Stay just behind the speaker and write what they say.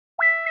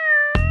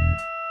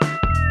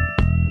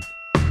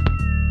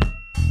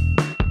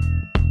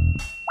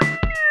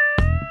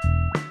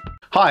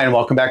Hi, and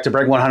welcome back to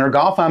Break 100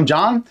 Golf. I'm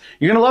John.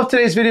 You're going to love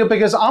today's video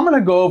because I'm going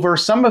to go over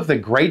some of the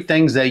great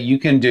things that you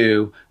can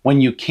do when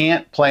you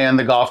can't play on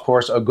the golf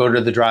course or go to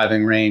the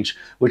driving range,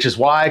 which is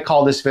why I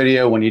call this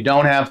video, when you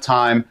don't have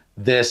time,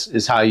 this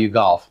is how you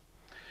golf.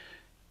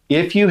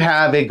 If you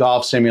have a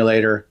golf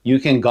simulator, you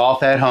can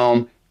golf at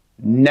home.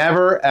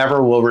 Never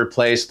ever will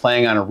replace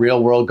playing on a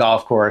real world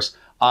golf course.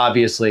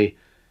 Obviously,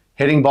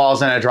 hitting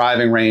balls on a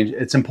driving range,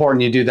 it's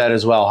important you do that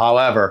as well.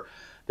 However,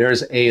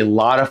 there's a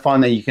lot of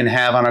fun that you can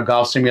have on a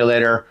golf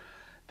simulator.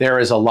 There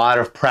is a lot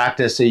of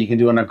practice that you can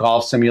do on a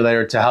golf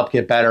simulator to help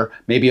get better,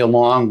 maybe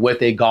along with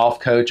a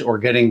golf coach or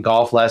getting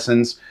golf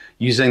lessons,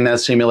 using that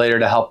simulator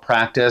to help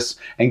practice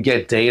and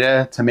get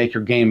data to make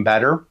your game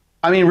better.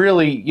 I mean,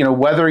 really,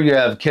 whether you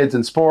have kids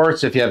in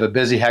sports, if you have a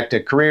busy,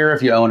 hectic career,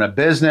 if you own a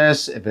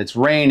business, if it's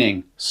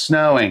raining,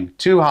 snowing,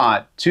 too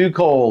hot, too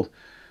cold,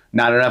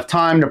 not enough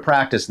time to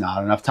practice,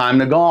 not enough time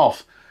to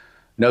golf,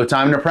 no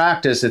time to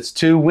practice, it's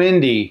too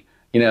windy,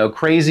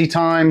 crazy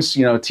times,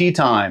 tee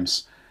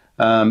times,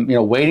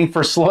 waiting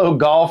for slow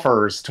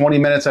golfers 20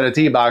 minutes at a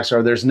tee box,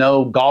 or there's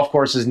no golf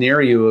courses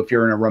near you if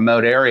you're in a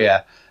remote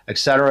area,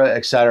 etc.,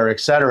 etc.,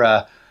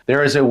 etc.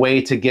 There is a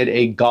way to get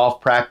a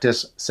golf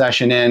practice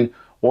session in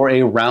or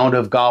a round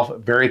of golf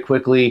very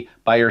quickly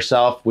by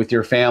yourself, with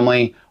your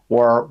family,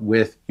 or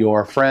with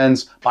your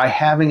friends by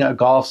having a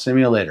golf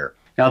simulator.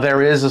 Now,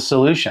 there is a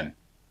solution.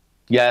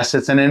 Yes,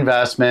 it's an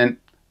investment.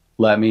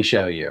 Let me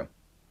show you.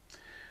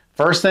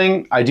 First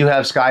thing, I do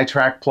have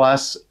SkyTrack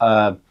Plus,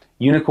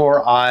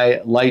 Unicore i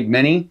Lite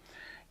Mini,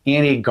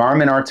 and a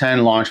Garmin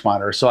R10 launch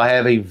monitor. So I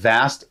have a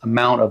vast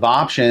amount of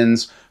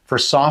options for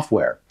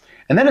software.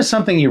 And that is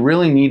something you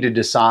really need to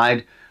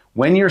decide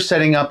when you're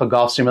setting up a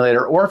golf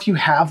simulator, or if you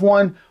have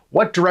one,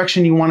 what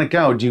direction you want to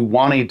go. Do you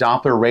want a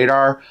Doppler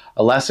radar,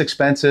 a less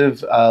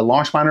expensive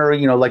launch monitor,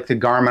 like the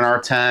Garmin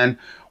R10,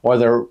 or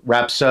the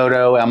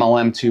Rapsodo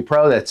MLM2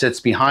 Pro that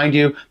sits behind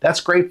you? That's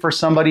great for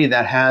somebody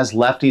that has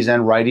lefties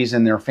and righties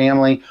in their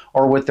family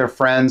or with their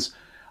friends,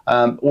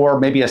 or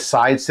maybe a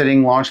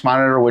side-sitting launch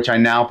monitor, which I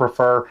now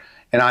prefer.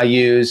 And I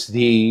use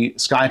the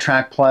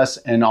SkyTrack Plus,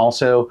 and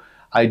also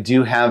I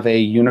do have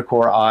a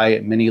Unicore i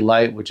Mini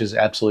Lite, which is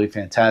absolutely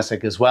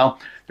fantastic as well.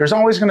 There's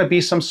always going to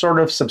be some sort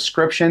of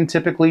subscription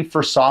typically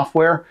for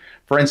software.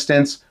 For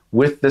instance,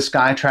 with the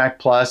SkyTrack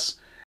Plus,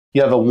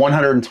 you have a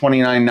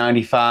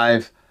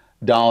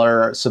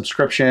 $129.95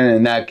 subscription,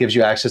 and that gives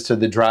you access to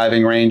the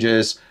driving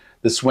ranges,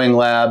 the Swing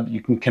Lab. You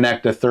can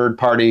connect to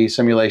third-party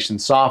simulation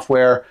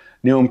software,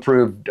 new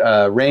improved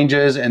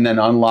ranges, and then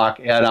unlock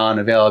add-on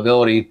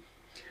availability.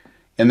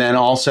 And then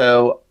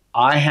also,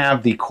 I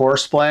have the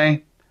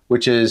Courseplay,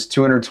 which is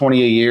 $220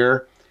 a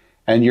year,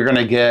 and you're going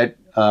to get,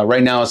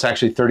 right now it's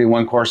actually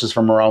 31 courses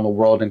from around the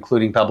world,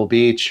 including Pebble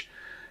Beach.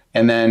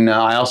 And then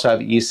I also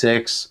have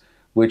E6,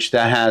 which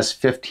that has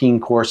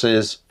 15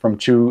 courses from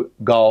True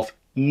Golf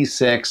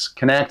E6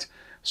 Connect,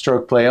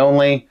 stroke play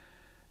only,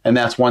 and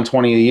that's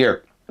 $120 a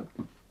year.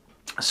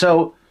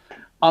 So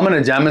I'm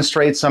going to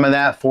demonstrate some of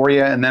that for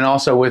you, and then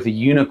also with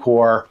the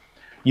Unicore,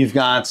 you've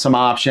got some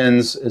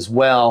options as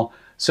well.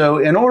 So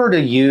in order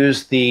to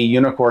use the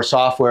Unicore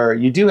software,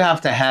 you do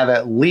have to have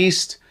at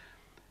least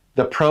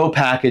the Pro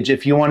package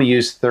if you want to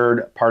use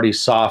third-party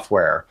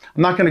software.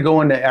 I'm not going to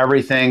go into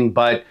everything,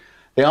 but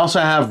they also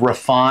have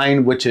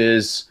Refine, which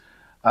is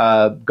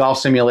golf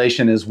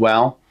simulation as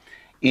well.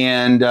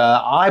 And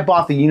I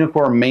bought the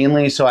Unicore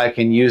mainly so I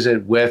can use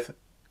it with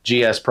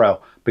GS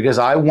Pro, because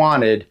I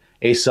wanted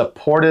a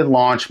supported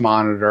launch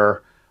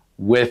monitor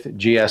with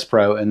GS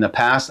Pro. In the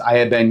past, I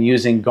had been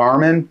using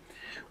Garmin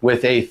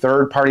with a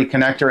third-party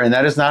connector, and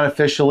that is not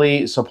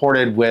officially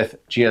supported with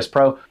GS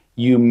Pro.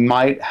 You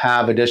might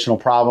have additional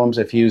problems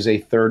if you use a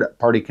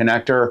third-party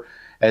connector,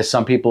 as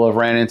some people have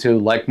ran into,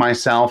 like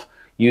myself,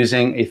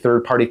 using a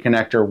third-party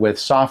connector with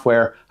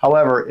software.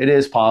 However, it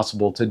is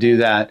possible to do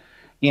that,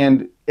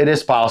 and it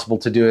is possible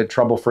to do it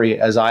trouble-free,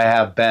 as I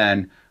have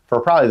been for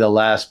probably the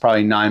last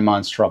 9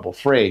 months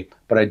trouble-free,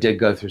 but I did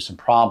go through some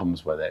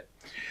problems with it.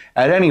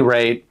 At any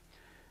rate,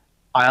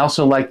 I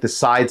also like the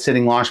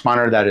side-sitting launch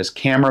monitor that is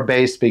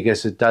camera-based,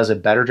 because it does a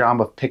better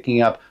job of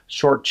picking up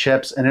short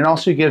chips, and it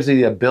also gives you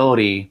the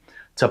ability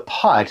to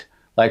putt,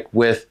 like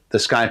with the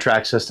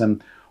SkyTrack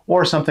system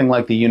or something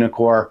like the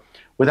Unicore,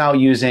 without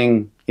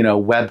using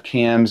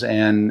webcams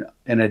and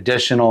an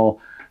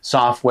additional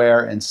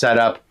software and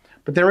setup.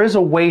 But there is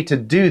a way to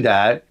do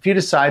that if you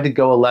decide to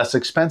go a less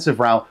expensive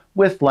route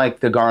with like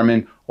the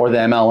Garmin or the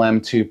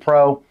MLM2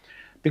 Pro,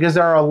 because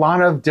there are a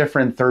lot of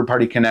different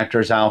third-party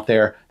connectors out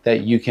there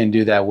that you can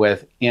do that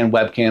with, and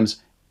webcams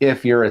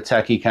if you're a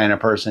techie kind of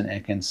person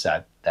and can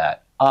set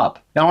that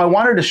up. Now, I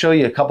wanted to show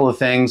you a couple of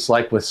things,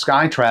 like with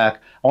SkyTrack.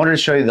 I wanted to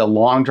show you the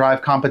long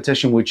drive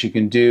competition, which you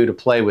can do to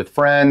play with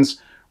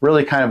friends.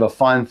 Really kind of a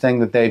fun thing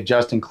that they've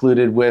just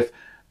included with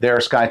their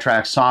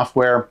SkyTrack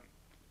software.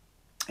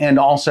 And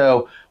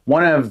also,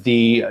 one of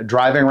the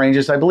driving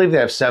ranges, I believe they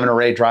have 7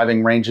 or 8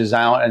 driving ranges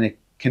out, and they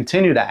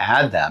continue to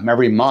add them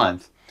every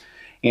month.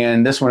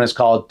 And this one is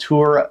called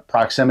Tour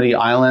Proximity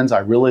Islands. I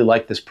really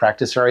like this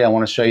practice area. I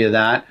want to show you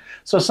that.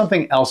 So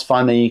something else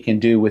fun that you can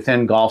do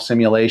within golf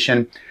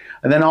simulation.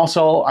 And then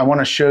also I want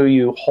to show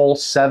you hole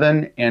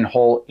 7 and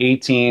hole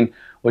 18,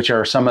 which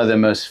are some of the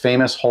most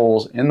famous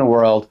holes in the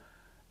world,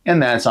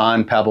 and that's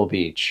on Pebble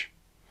Beach.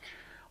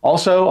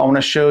 Also, I want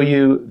to show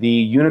you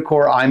the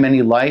Unicore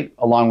iMini Lite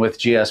along with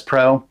GS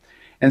Pro.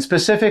 And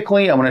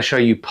specifically, I want to show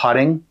you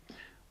putting,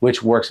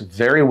 which works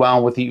very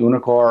well with the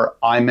Unicore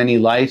iMini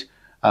Lite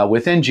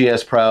within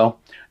GS Pro.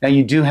 Now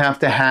you do have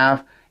to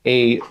have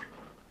a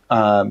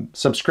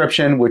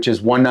subscription, which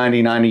is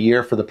 $199 a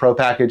year for the Pro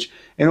package,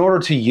 in order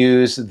to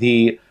use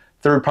the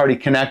third-party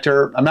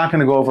connector. I'm not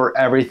going to go over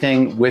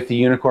everything with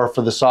the Unicore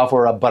for the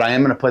software, but I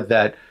am going to put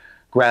that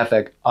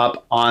graphic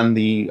up on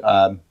the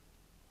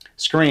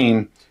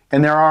screen.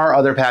 And there are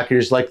other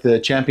packages like the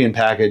Champion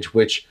package,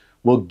 which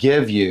will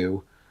give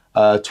you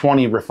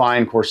 20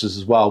 refined courses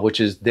as well, which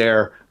is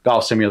their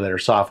golf simulator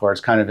software.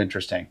 It's kind of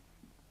interesting.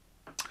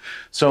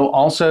 So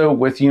also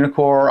with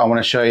Unicore, I want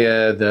to show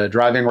you the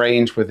driving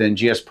range within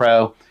GS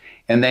Pro,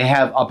 and they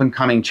have up and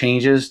coming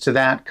changes to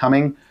that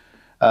coming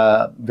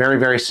very,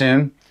 very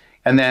soon.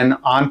 And then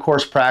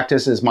on-course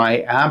practice is my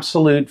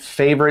absolute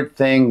favorite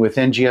thing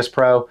within GS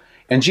Pro.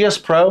 And GS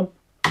Pro,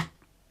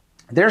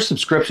 their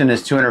subscription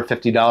is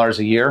 $250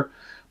 a year.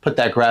 Put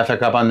that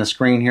graphic up on the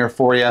screen here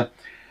for you.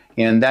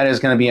 And that is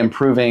going to be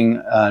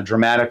improving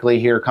dramatically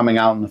here coming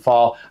out in the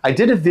fall. I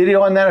did a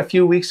video on that a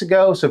few weeks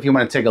ago, so if you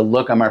want to take a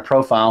look on my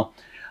profile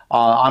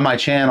on my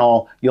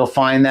channel, you'll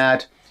find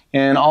that.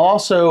 And I'll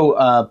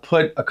also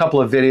put a couple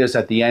of videos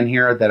at the end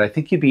here that I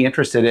think you'd be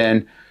interested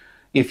in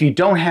if you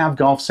don't have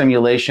golf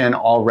simulation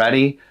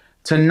already,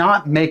 to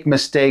not make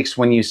mistakes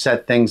when you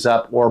set things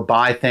up or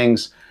buy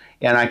things.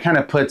 And I kind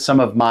of put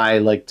some of my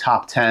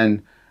top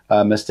 10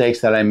 mistakes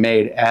that I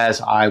made as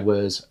I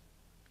was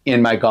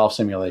in my golf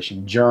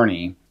simulation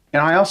journey.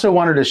 And I also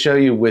wanted to show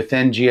you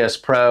within GS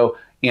Pro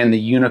and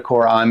the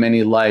Unicore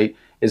iMini Lite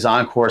is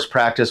on-course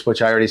practice,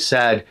 which I already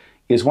said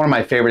is one of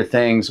my favorite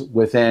things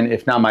within,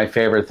 if not my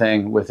favorite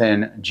thing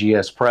within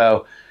GS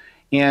Pro.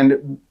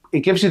 And it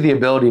gives you the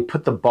ability to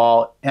put the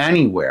ball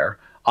anywhere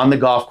on the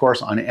golf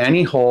course, on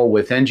any hole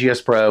within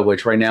GS Pro,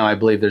 which right now I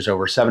believe there's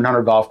over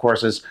 700 golf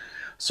courses.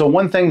 So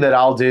one thing that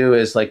I'll do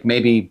is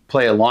maybe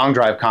play a long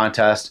drive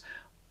contest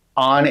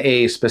on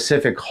a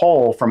specific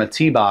hole from a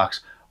tee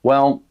box.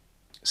 Well,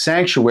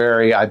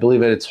 Sanctuary, I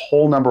believe it's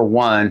hole number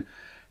 1,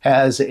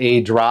 has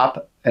a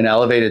drop, an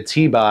elevated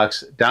tee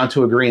box down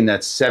to a green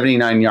that's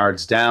 79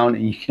 yards down,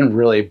 and you can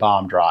really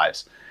bomb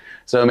drives.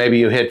 So maybe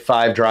you hit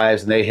 5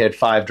 drives and they hit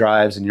 5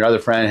 drives and your other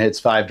friend hits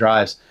 5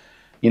 drives,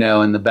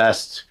 and the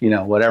best,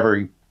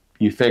 whatever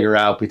you figure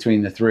out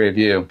between the 3 of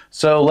you.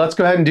 So let's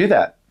go ahead and do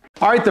that.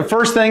 All right, the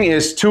first thing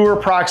is Tour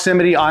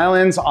Proximity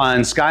Islands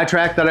on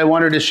SkyTrack that I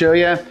wanted to show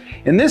you.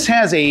 And this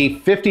has a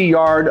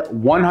 50-yard,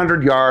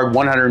 100-yard,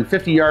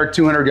 150-yard,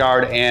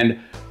 200-yard, and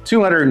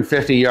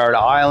 250-yard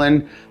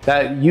island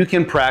that you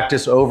can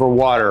practice over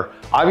water.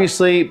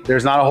 Obviously,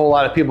 there's not a whole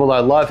lot of people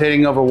that love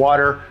hitting over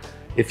water.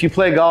 If you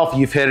play golf,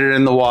 you've hit it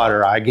in the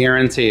water, I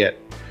guarantee it.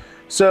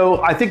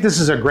 So I think this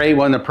is a great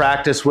one to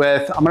practice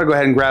with. I'm gonna go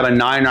ahead and grab a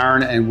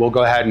 9-iron and we'll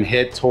go ahead and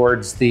hit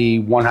towards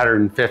the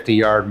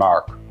 150-yard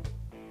mark.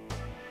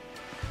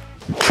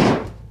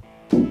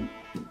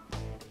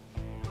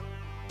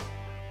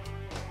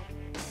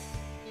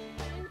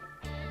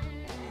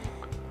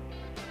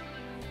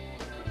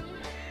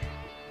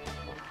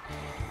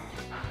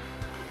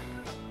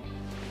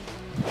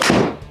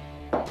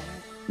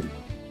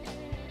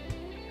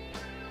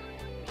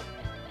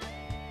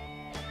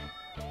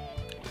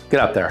 Get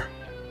up there.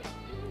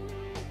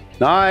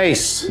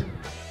 Nice.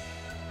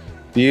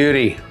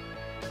 Beauty.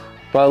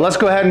 But let's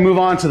go ahead and move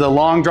on to the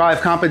long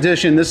drive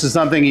competition. This is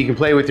something you can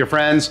play with your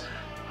friends.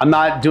 I'm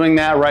not doing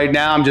that right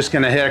now. I'm just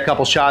gonna hit a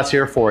couple shots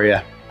here for you.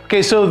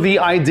 Okay, so the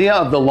idea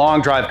of the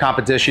long drive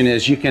competition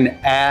is you can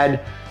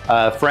add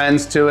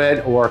friends to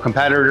it or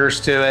competitors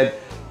to it,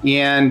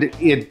 and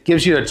it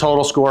gives you a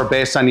total score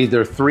based on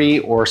either 3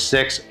 or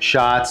 6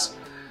 shots.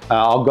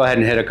 I'll go ahead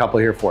and hit a couple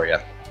here for you.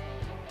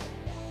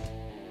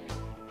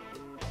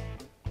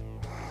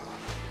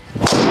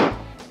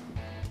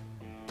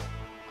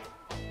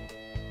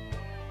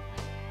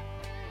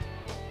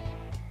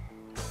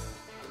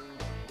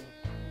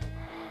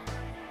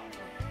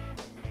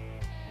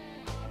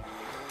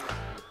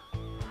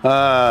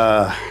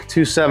 Uh,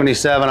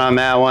 277 on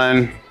that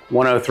one,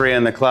 103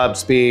 on the club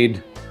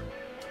speed.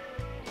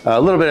 A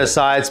little bit of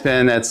side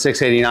spin at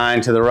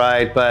 689 to the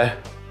right, but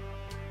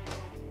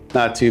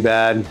not too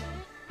bad.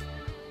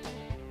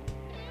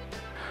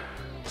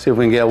 See if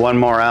we can get one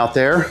more out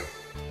there.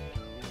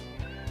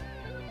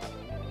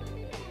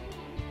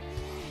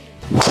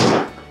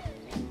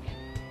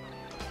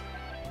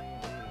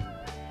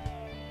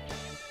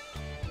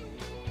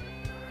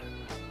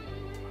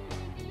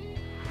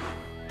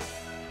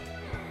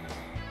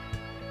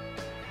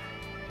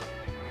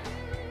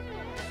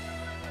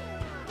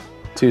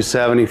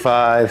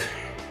 $275,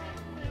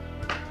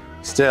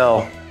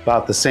 still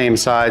about the same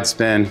side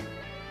spin.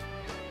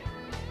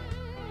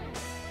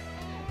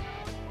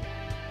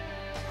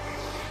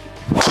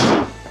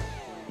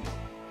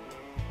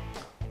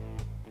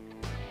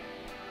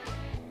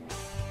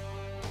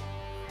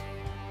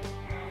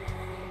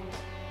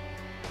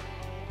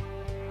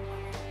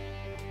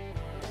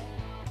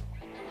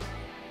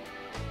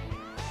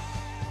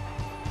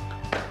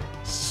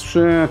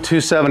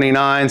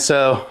 279.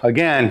 So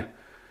again,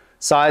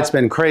 side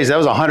spin crazy. That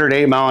was a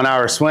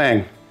 108-mile-an-hour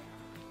swing.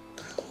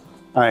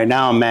 All right,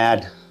 now I'm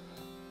mad.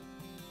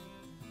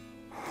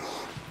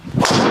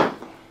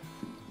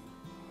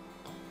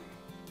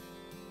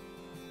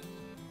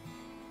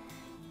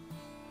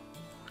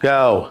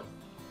 Go.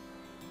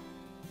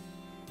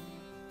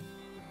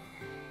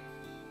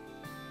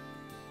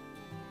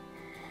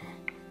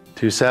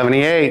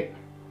 $278,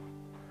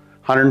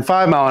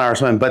 105-mile-an-hour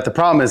swing, but the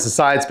problem is the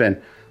side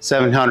spin,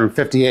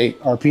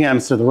 758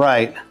 RPMs to the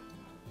right.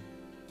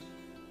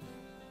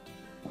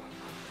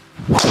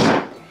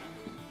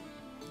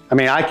 I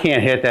mean, I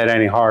can't hit that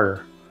any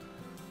harder.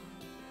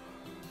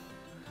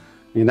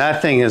 I mean,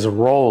 that thing is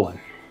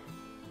rolling.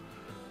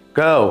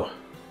 Go.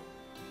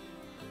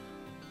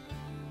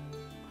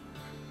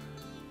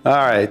 All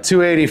right,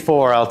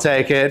 284, I'll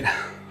take it.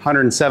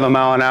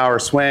 107-mile-an-hour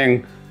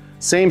swing.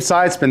 Same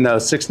side spin though,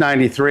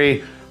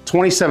 693,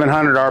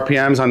 2,700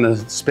 RPMs on the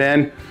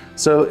spin.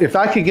 So if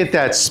I could get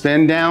that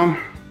spin down,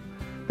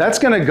 that's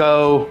gonna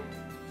go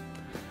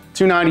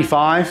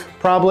 295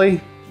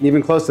 probably,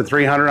 even close to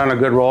 300 on a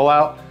good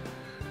rollout.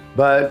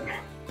 But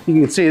you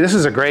can see this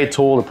is a great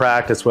tool to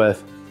practice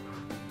with.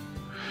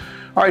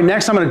 All right,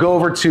 next I'm gonna go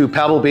over to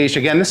Pebble Beach.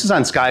 Again, this is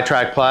on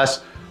SkyTrack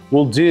Plus.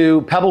 We'll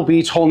do Pebble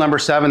Beach hole number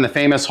 7, the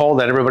famous hole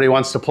that everybody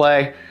wants to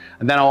play.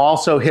 And then I'll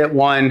also hit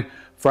one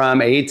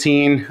from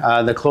 18,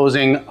 the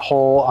closing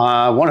hole,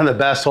 one of the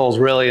best holes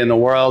really in the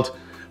world,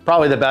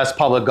 probably the best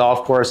public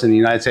golf course in the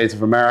United States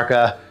of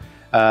America,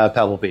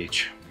 Pebble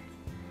Beach.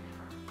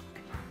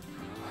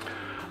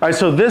 All right,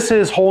 so this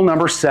is hole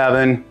number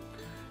 7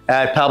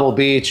 at Pebble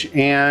Beach,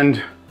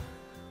 and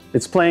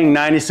it's playing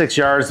 96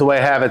 yards the way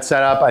I have it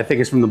set up. I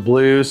think it's from the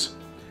Blues,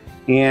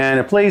 and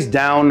it plays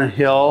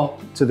downhill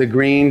to the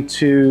green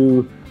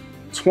to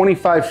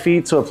 25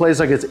 feet, so it plays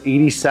like it's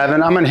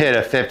 87. I'm gonna hit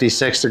a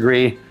 56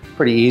 degree.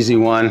 Pretty easy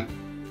one.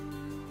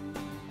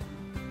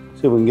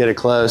 See if we can get it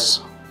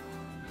close.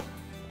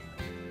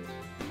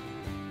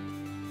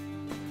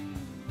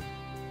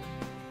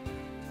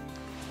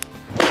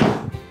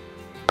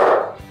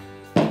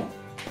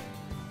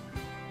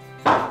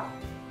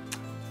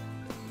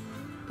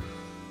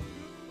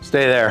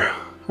 Stay there.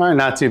 All right,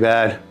 not too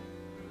bad.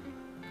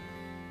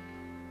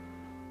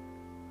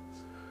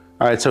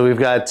 All right, so we've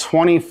got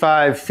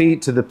 25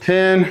 feet to the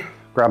pin.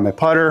 Grab my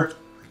putter.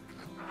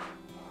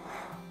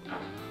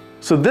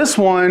 So this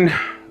one,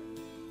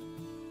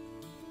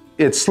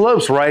 it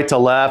slopes right to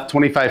left,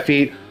 25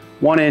 feet,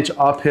 1 inch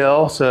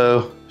uphill,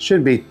 so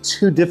shouldn't be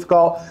too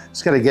difficult.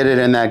 Just gotta get it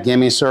in that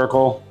gimme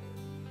circle.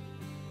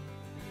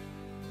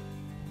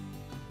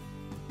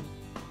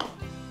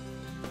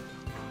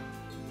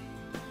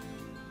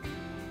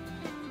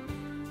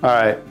 All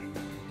right,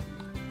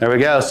 there we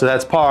go, so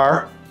that's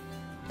par.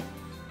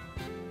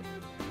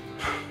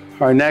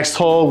 Our next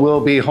hole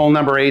will be hole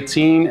number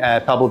 18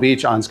 at Pebble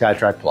Beach on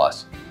SkyTrack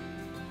Plus.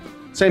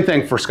 Same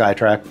thing for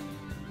SkyTrack.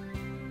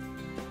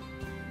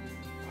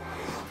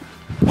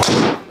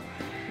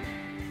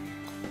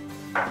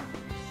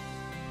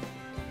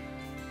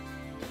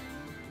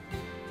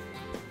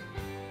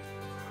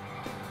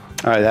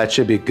 All right, that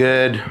should be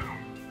good.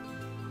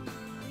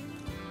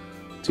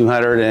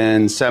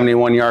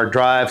 271 yard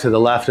drive to the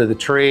left of the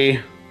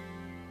tree.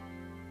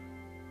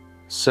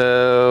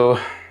 So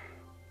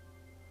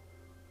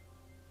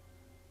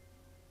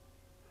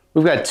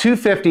we've got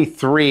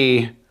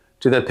 253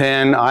 to the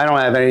pin. I don't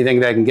have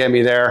anything that can get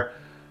me there.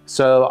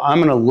 So I'm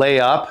gonna lay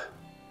up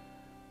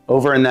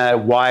over in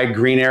that wide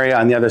green area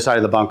on the other side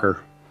of the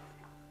bunker.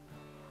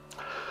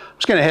 I'm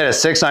just gonna hit a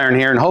 6-iron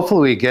here and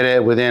hopefully we get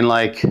it within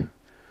like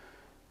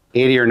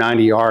 80 or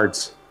 90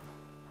 yards.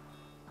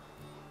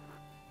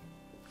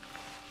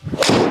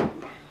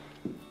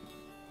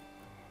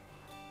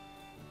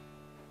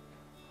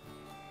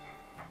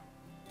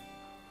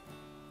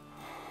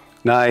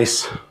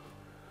 Nice.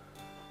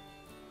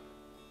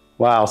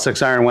 Wow,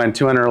 6-iron went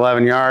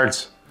 211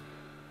 yards.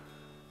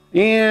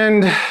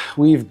 And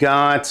we've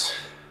got,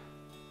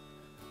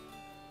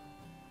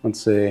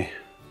 let's see,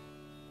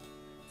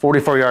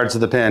 44 yards to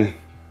the pin.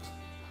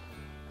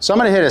 So I'm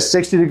gonna hit a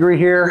 60 degree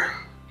here,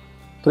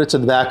 put it to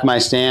the back of my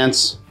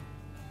stance,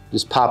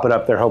 just pop it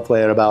up there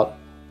hopefully at about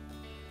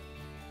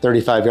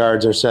 35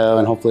 yards or so,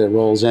 and hopefully it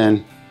rolls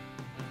in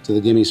to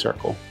the gimme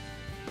circle.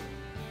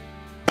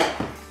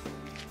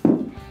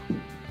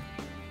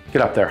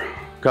 Get up there,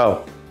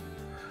 go.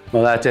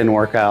 Well, that didn't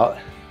work out.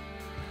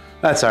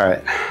 That's all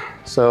right.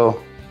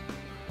 So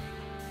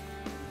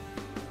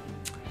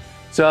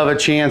I have a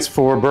chance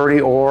for birdie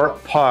or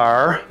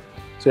par.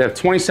 So we have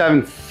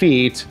 27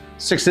 feet,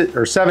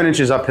 7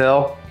 inches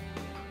uphill.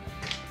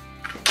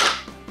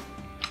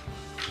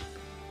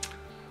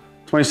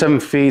 27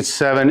 feet,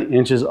 7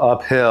 inches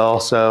uphill.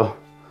 So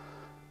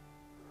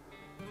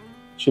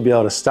should be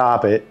able to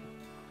stop it.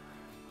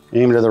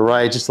 Aim to the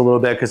right just a little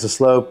bit because the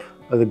slope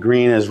of the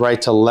green is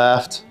right to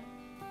left.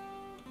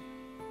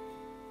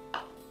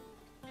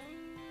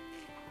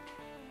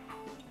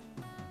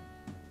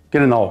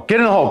 Get in the hole, get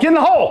in the hole, get in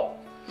the hole!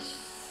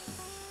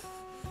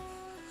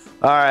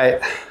 All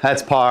right,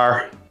 that's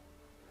par.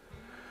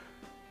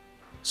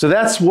 So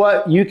that's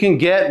what you can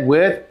get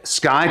with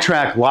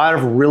SkyTrack. A lot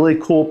of really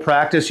cool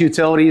practice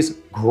utilities,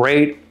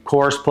 great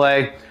course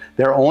play.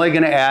 They're only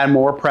going to add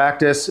more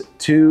practice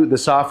to the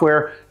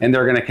software, and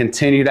they're going to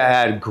continue to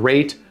add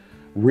great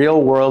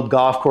real-world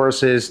golf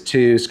courses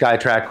to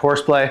SkyTrack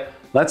course play.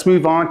 Let's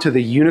move on to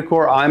the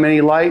Unicore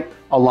iMini Lite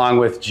along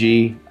with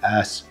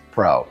GS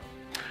Pro.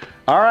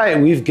 All right,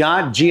 we've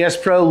got GS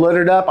Pro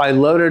loaded up. I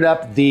loaded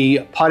up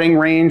the putting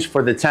range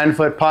for the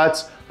 10-foot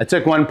putts. I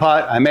took one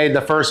putt, I made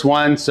the first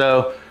one,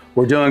 so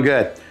we're doing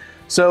good.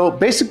 So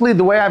basically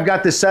the way I've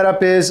got this set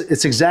up is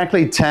it's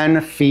exactly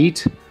 10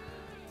 feet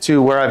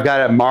to where I've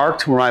got it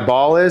marked, where my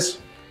ball is,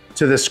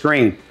 to the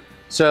screen.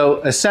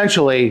 So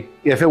essentially,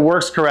 if it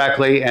works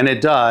correctly, and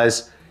it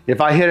does, if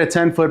I hit a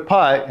 10-foot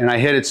putt and I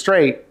hit it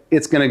straight,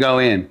 it's gonna go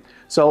in.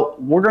 So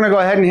we're gonna go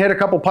ahead and hit a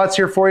couple putts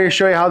here for you,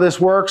 show you how this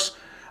works.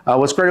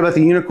 What's great about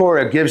the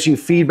Unicore, it gives you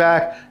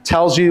feedback,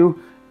 tells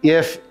you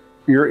if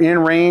you're in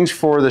range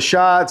for the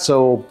shot.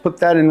 So put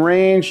that in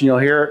range and you'll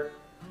hear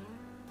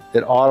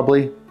it'll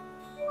audibly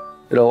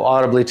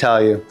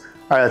tell you.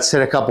 All right, let's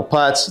hit a couple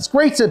putts. It's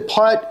great to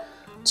putt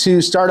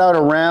to start out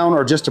a round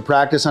or just to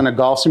practice on a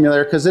golf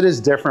simulator because it is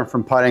different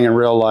from putting in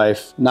real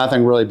life.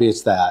 Nothing really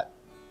beats that.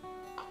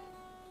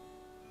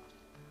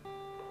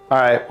 All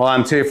right, well,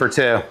 I'm 2 for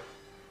 2.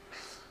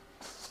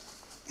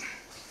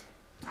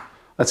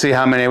 Let's see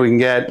how many we can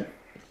get.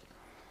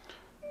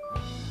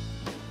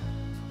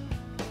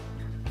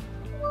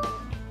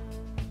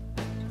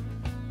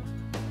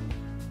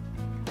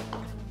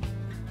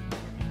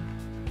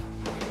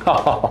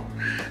 Oh,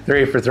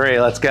 3 for 3,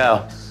 let's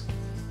go.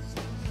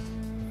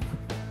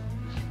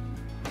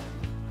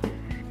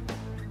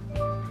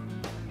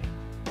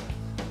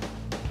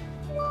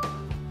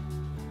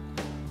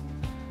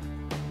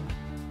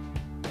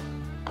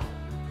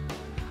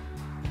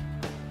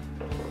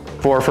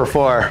 Four for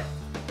 4.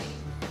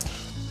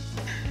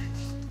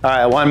 All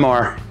right, one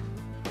more.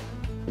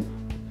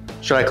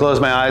 Should I close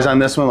my eyes on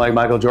this one like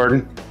Michael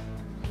Jordan?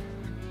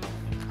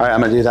 All right,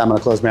 I'm gonna do that. I'm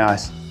gonna close my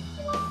eyes.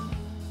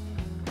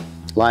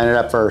 Line it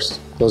up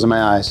first, closing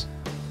my eyes.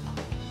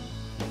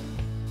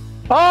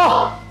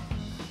 Oh!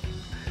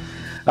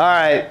 All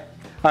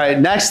right,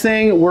 next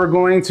thing, we're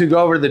going to go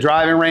over to the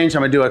driving range.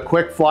 I'm gonna do a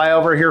quick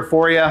flyover here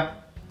for you. All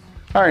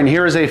right, and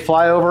here is a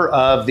flyover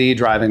of the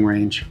driving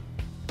range.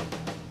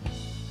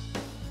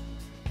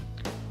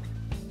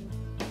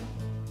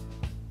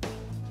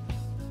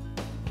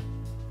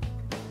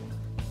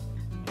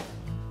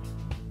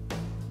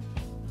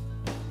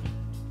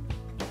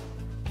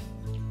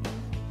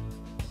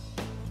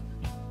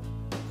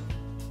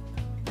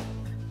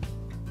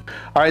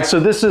 All right, so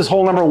this is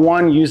hole number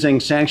 1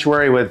 using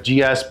Sanctuary with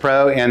GS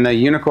Pro and the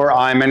Unicore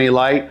iMini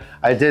Lite.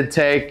 I did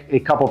take a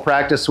couple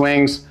practice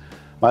swings.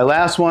 My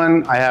last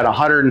one, I had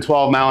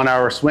 112 mile an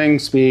hour swing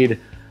speed,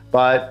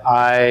 but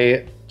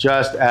I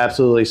just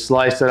absolutely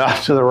sliced it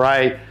off to the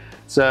right.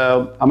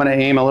 So I'm gonna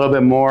aim a little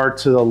bit more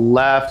to the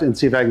left and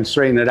see if I can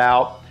straighten it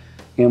out.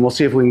 And we'll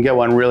see if we can get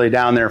one really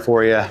down there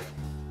for you.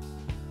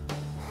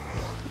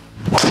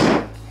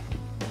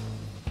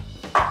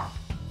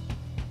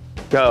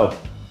 Go.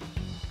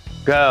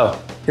 Go.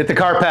 Hit the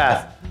car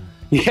path.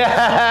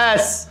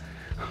 Yes!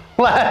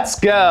 Let's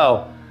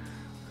go.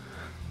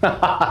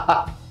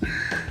 All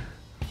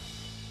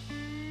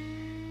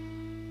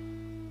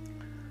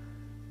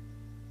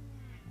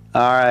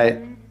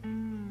right.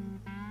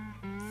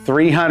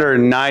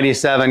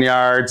 397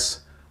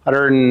 yards,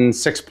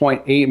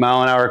 106.8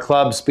 mile an hour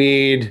club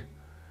speed.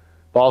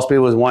 Ball speed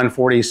was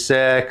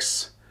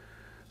 146.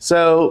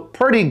 So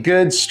pretty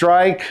good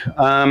strike.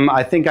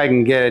 I think I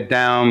can get it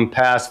down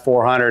past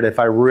 400 if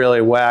I really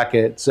whack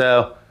it.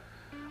 So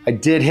I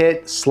did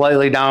hit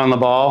slightly down on the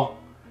ball.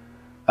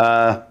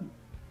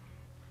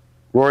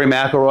 Rory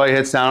McIlroy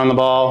hits down on the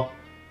ball.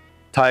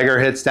 Tiger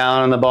hits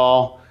down on the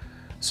ball.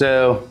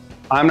 So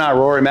I'm not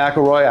Rory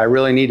McIlroy. I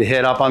really need to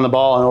hit up on the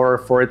ball in order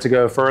for it to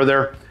go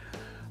further.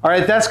 All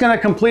right, that's gonna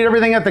complete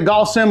everything at the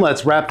Golf Sim.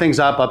 Let's wrap things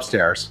up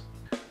upstairs.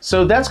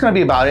 So that's going to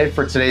be about it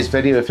for today's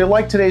video. If you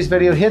liked today's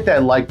video, hit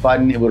that like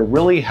button. It would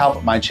really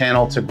help my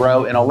channel to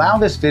grow and allow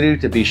this video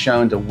to be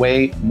shown to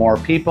way more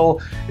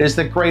people. It is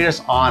the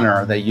greatest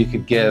honor that you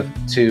could give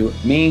to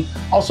me.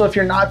 Also, if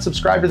you're not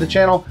subscribed to the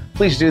channel,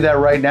 please do that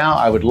right now.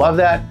 I would love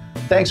that.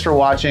 Thanks for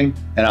watching,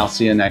 and I'll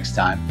see you next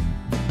time.